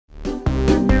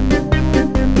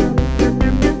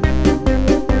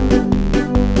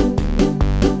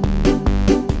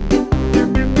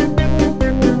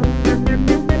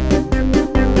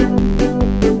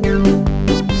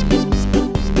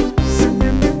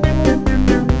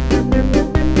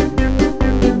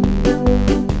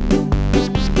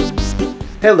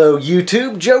Hello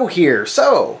YouTube, Joe here.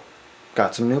 So,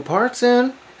 got some new parts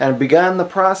in and begun the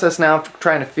process now of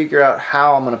trying to figure out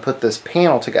how I'm going to put this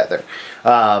panel together.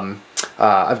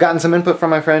 I've gotten some input from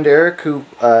my friend Eric, who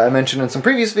I mentioned in some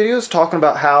previous videos, talking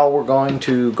about how we're going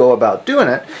to go about doing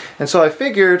it. And so I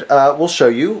figured we'll show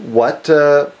you what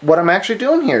I'm actually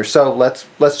doing here. So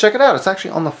let's check it out. It's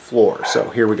actually on the floor. So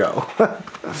here we go.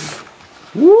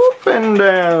 Whoop and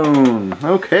down.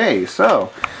 Okay,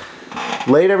 so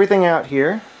laid everything out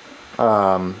here.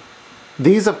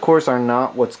 These of course are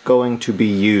not what's going to be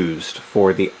used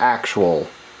for the actual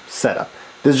setup.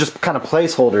 This is just kind of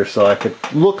placeholders so I could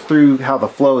look through how the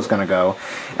flow is going to go.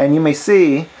 And you may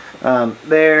see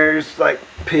there's like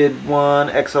PID 1,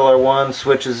 XLR1,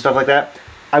 switches, stuff like that.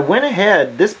 I went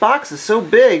ahead, this box is so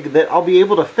big that I'll be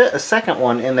able to fit a second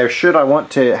one in there should I want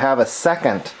to have a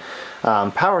second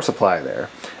power supply there.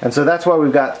 And so that's why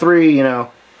we've got three,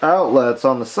 outlets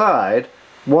on the side.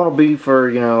 One will be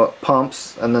for,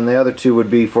 pumps, and then the other two would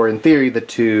be for, in theory, the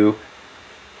two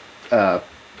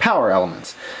power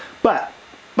elements. But,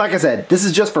 like I said, this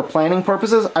is just for planning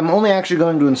purposes. I'm only actually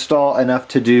going to install enough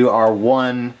to do our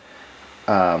one,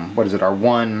 our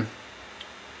one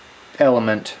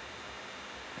element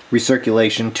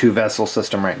recirculation two vessel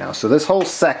system right now. So this whole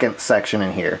second section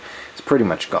in here is pretty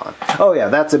much gone. Oh yeah,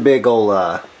 that's a big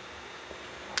old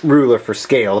ruler for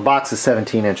scale. The box is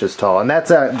 17 inches tall, and that's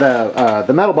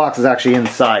the metal box is actually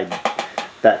inside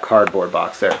that cardboard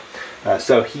box there.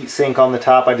 So heat sink on the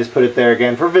top, I just put it there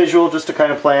again for visual, just to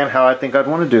kind of plan how I think I'd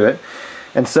want to do it.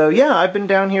 And so yeah, I've been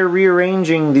down here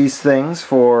rearranging these things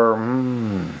for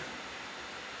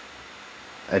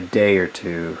a day or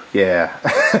two. Yeah.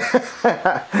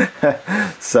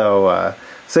 So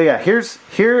yeah,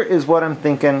 here is what I'm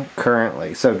thinking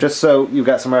currently. So just so you've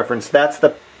got some reference, that's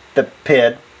the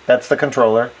PID, that's the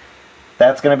controller.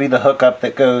 That's going to be the hookup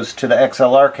that goes to the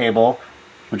XLR cable,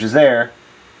 which is there,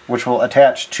 which will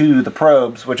attach to the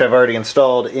probes, which I've already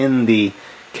installed in the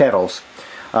kettles.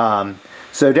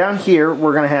 So down here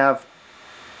we're going to have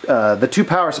the two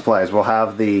power supplies. We'll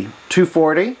have the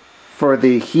 240 for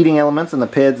the heating elements and the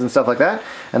PIDs and stuff like that,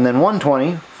 and then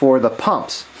 120 for the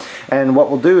pumps. And what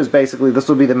we'll do is basically this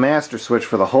will be the master switch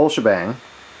for the whole shebang.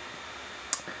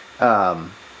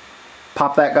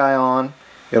 Pop that guy on,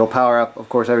 it'll power up, of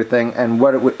course, everything. And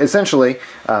what it would essentially,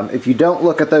 if you don't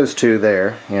look at those two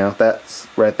there, that's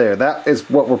right there. That is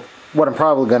what I'm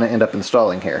probably going to end up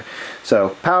installing here.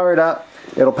 So power it up.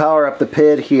 It'll power up the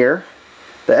PID here.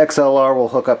 The XLR will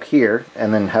hook up here,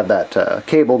 and then have that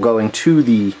cable going to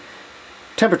the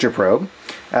temperature probe.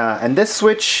 And this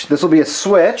switch, this will be a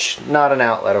switch, not an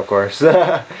outlet, of course.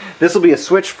 This will be a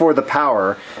switch for the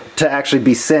power to actually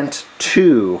be sent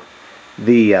to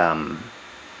the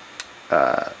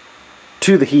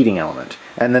heating element,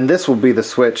 and then this will be the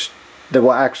switch that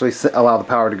will actually allow the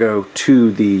power to go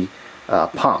to the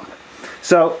pump.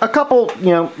 So a couple,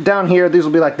 down here, these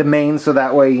will be like the mains, so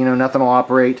that way, nothing will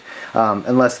operate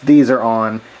unless these are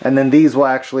on, and then these will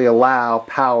actually allow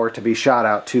power to be shot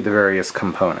out to the various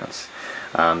components.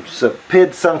 So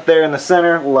PID sunk there in the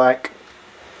center, like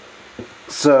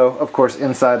so, of course,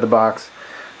 inside the box.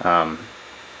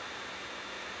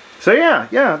 So yeah,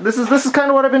 this is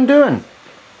kind of what I've been doing.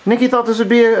 Nikki thought this would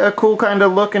be a cool kind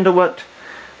of look into what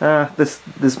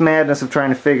this madness of trying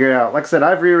to figure it out. Like I said,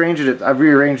 I've rearranged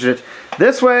it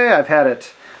this way. I've had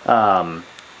it,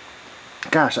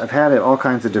 gosh, I've had it all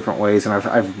kinds of different ways, and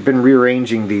I've been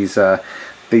rearranging these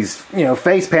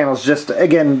face panels. Just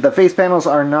again, the face panels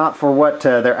are not for what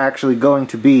they're actually going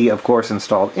to be, of course,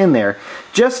 installed in there,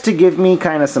 just to give me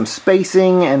kind of some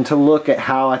spacing and to look at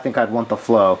how I think I'd want the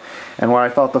flow. And where I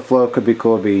thought the flow could be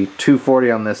cool would be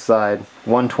 240 on this side,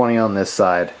 120 on this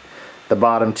side. The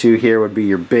bottom two here would be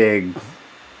your big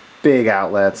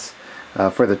outlets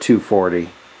for the 240,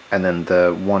 and then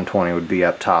the 120 would be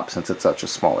up top since it's such a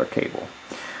smaller cable.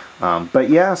 But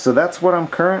yeah, so that's what I'm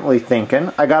currently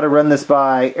thinking. I got to run this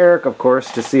by Eric, of course,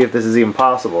 to see if this is even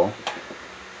possible.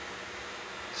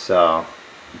 So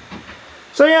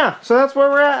yeah, so that's where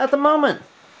we're at the moment.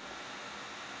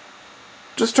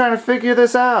 Just trying to figure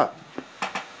this out.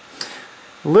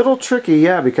 Little tricky,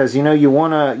 yeah, because you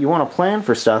wanna plan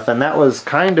for stuff, and that was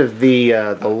kind of the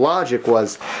logic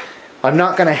was, I'm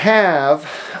not gonna have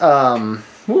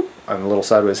whoop, I'm a little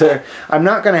sideways there. I'm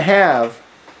not gonna have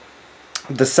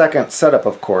the second setup,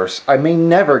 of course. I may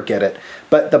never get it,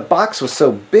 but the box was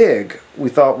so big,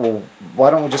 we thought, well, why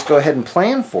don't we just go ahead and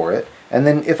plan for it, and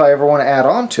then if I ever want to add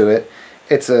on to it,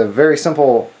 it's a very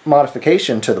simple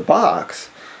modification to the box,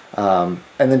 and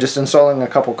then just installing a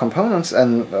couple components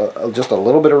and just a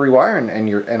little bit of rewiring,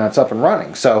 and it's up and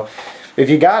running. So if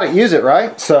you got it, use it,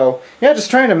 right? So yeah, just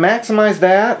trying to maximize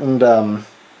that, and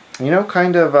you know,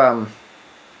 kind of, I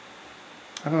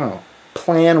don't know,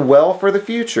 plan well for the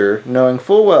future, knowing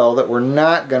full well that we're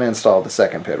not going to install the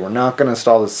second pit. We're not going to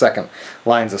install the second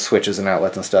lines of switches and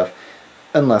outlets and stuff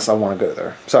unless I want to go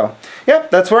there. So, yep,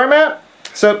 that's where I'm at.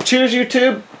 So, cheers,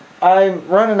 YouTube. I'm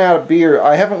running out of beer.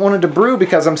 I haven't wanted to brew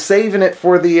because I'm saving it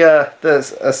for the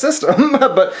system,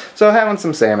 but so having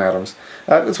some Sam Adams.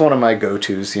 It's one of my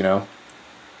go-tos, you know.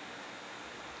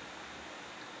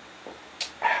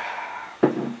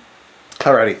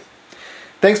 Alrighty.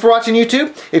 Thanks for watching,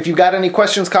 YouTube. If you've got any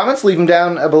questions, comments, leave them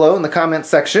down below in the comments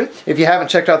section. If you haven't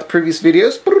checked out the previous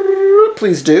videos,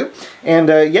 please do.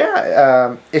 And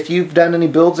if you've done any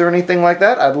builds or anything like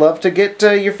that, I'd love to get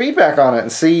your feedback on it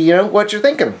and see, you know, what you're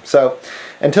thinking. So,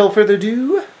 until further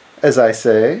ado, as I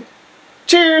say,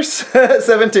 cheers,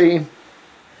 17.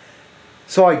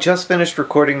 So I just finished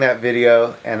recording that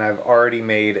video, and I've already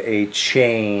made a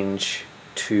change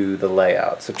to the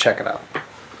layout. So check it out.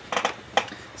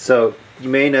 So you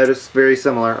may notice very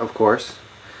similar, of course,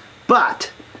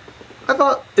 but I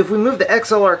thought if we move the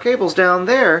XLR cables down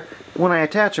there, when I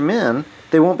attach them in,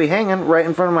 they won't be hanging right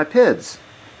in front of my PIDs.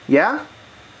 Yeah?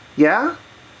 Yeah?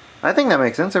 I think that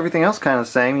makes sense. Everything else kind of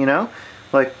the same, you know?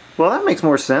 Like, well, that makes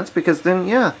more sense because then,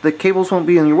 yeah, the cables won't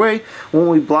be in your way,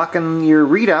 won't be blocking your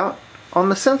readout on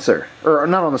the sensor. Or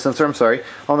not on the sensor, I'm sorry,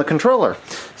 on the controller.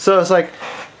 So it's like,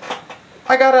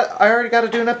 I already gotta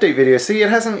do an update video. See, it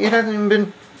hasn't even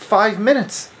been 5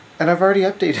 minutes and I've already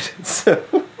updated it. So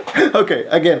okay,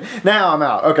 again, now I'm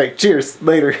out. Okay, cheers,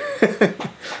 later.